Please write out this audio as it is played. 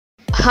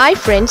Hi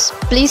friends,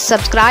 please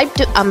subscribe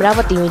to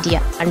Amaravathi Media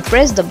and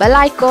press the bell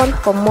icon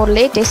for more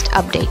latest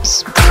updates.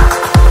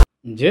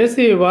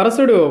 జేసీ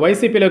వారసుడు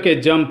వైసీపీలోకి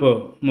jump,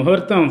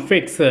 ముహూర్తం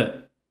fix.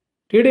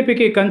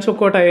 టీడీపీకి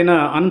కంచుకోట అయిన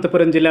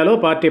అనంతపురం జిల్లాలో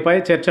పార్టీపై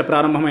చర్చ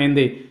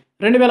ప్రారంభమైంది.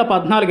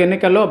 2014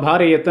 ఎన్నికల్లో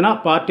భారీ ఎత్తున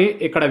పార్టీ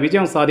ఇక్కడ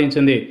విజయం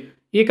సాధించింది.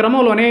 ఈ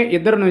క్రమంలోనే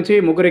 2 నుంచి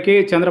 3కి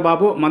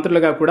చంద్రబాబు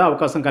మంత్రులుగా కూడా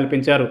అవకాశం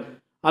కల్పించారు.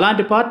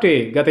 అలాంటి పార్టీ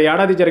గత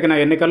ఏడాది జరిగిన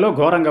ఎన్నికల్లో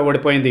ఘోరంగా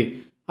ఓడిపోయింది.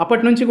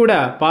 అప్పటి నుంచి కూడా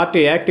పార్టీ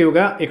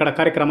యాక్టివ్గా ఇక్కడ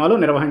కార్యక్రమాలు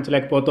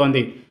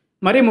నిర్వహించలేకపోతోంది.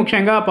 మరీ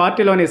ముఖ్యంగా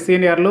పార్టీలోని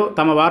సీనియర్లు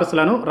తమ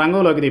వారసులను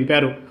రంగంలోకి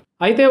దింపారు.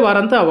 అయితే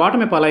వారంతా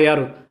ఓటమి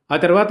పాలయ్యారు. ఆ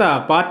తర్వాత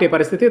పార్టీ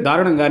పరిస్థితి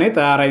దారుణంగానే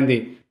తయారైంది.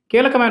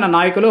 కీలకమైన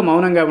నాయకులు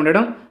మౌనంగా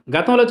ఉండడం,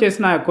 గతంలో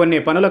చేసిన కొన్ని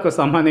పనులకు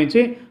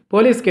సంబంధించి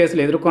పోలీస్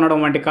కేసులు ఎదుర్కొనడం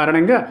వంటి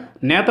కారణంగా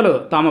నేతలు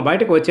తాము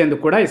బయటకు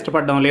వచ్చేందుకు కూడా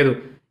ఇష్టపడడం లేదు.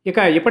 ఇక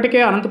ఇప్పటికే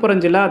అనంతపురం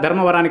జిల్లా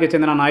ధర్మవరానికి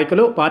చెందిన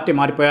నాయకులు పార్టీ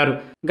మారిపోయారు.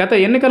 గత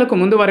ఎన్నికలకు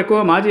ముందు వరకు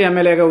మాజీ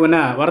ఎమ్మెల్యేగా ఉన్న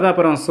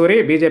వరదాపురం సూరి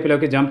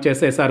బీజేపీలోకి జంప్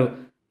చేసేశారు.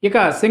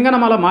 ఇక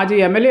సింగనమల మాజీ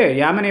ఎమ్మెల్యే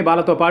యామిని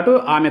బాలతో పాటు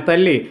ఆమె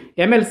తల్లి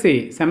ఎమ్మెల్సీ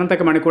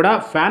సెమంతకమణి కూడా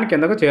ఫ్యాన్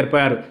కిందకు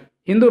చేరిపోయారు.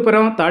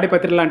 హిందూపురం,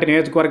 తాడిపత్రి లాంటి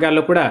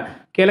నియోజకవర్గాల్లో కూడా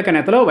కీలక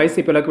నేతలు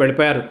వైసీపీలోకి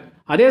వెళ్ళిపోయారు.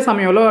 అదే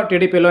సమయంలో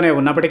టీడీపీలోనే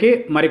ఉన్నప్పటికీ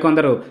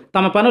మరికొందరు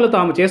తమ పనులు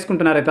తాము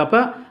చేసుకుంటున్నారే తప్ప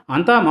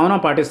అంతా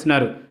మౌనం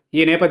పాటిస్తున్నారు.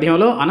 ఈ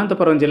నేపథ్యంలో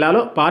అనంతపురం జిల్లాలో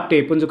పార్టీ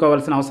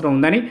పుంజుకోవాల్సిన అవసరం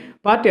ఉందని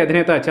పార్టీ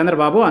అధినేత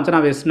చంద్రబాబు అంచనా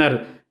వేస్తున్నారు.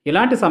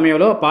 ఇలాంటి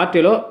సమయంలో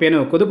పార్టీలో పెను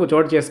కుదుపు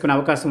చోటు చేసుకునే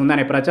అవకాశం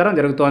ఉందనే ప్రచారం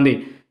జరుగుతోంది.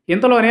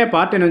 ఇంతలోనే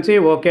పార్టీ నుంచి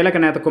ఓ కీలక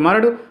నేత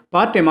కుమారుడు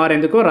పార్టీ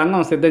మారేందుకు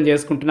రంగం సిద్ధం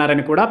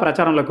చేసుకుంటున్నారని కూడా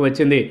ప్రచారంలోకి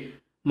వచ్చింది.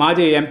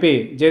 మాజీ ఎంపీ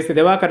జేసీ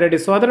దివాకర్ రెడ్డి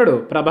సోదరుడు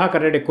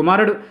ప్రభాకర్ రెడ్డి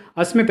కుమారుడు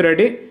అస్మిత్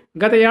రెడ్డి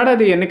గత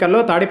ఏడాది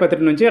ఎన్నికల్లో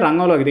తాడిపత్రి నుంచి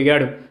రంగంలోకి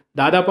దిగాడు.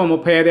 దాదాపు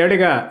 35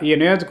 ఏళ్లుగా ఈ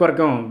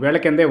నియోజకవర్గం వేళ్ల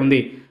కిందే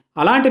ఉంది.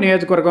 అలాంటి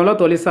నియోజకవర్గంలో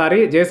తొలిసారి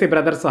జేసీ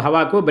బ్రదర్స్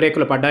హవాకు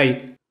బ్రేకులు పడ్డాయి.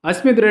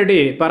 అస్మిత్ రెడ్డి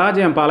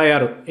పరాజయం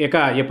పాలయ్యారు. ఇక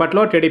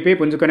ఇప్పట్లో టీడీపీ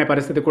పుంజుకునే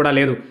పరిస్థితి కూడా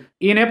లేదు.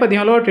 ఈ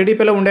నేపథ్యంలో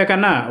టీడీపీలో ఉండే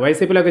కన్నా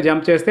వైసీపీలోకి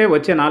జంప్ చేస్తే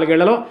వచ్చే 4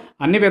 ఏళ్లలో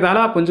అన్ని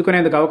విధాలా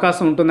పుంజుకునేందుకు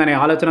అవకాశం ఉంటుందనే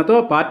ఆలోచనతో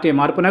పార్టీ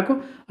మార్పునకు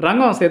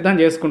రంగం సిద్ధం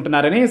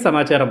చేసుకుంటున్నారని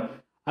సమాచారం.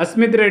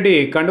 అస్మిత్ రెడ్డి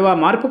కండువా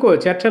మార్పుకు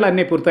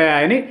చర్చలన్నీ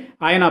పూర్తయ్యాయని,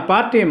 ఆయన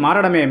పార్టీ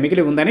మారడమే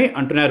మిగిలి ఉందని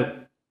అంటున్నారు.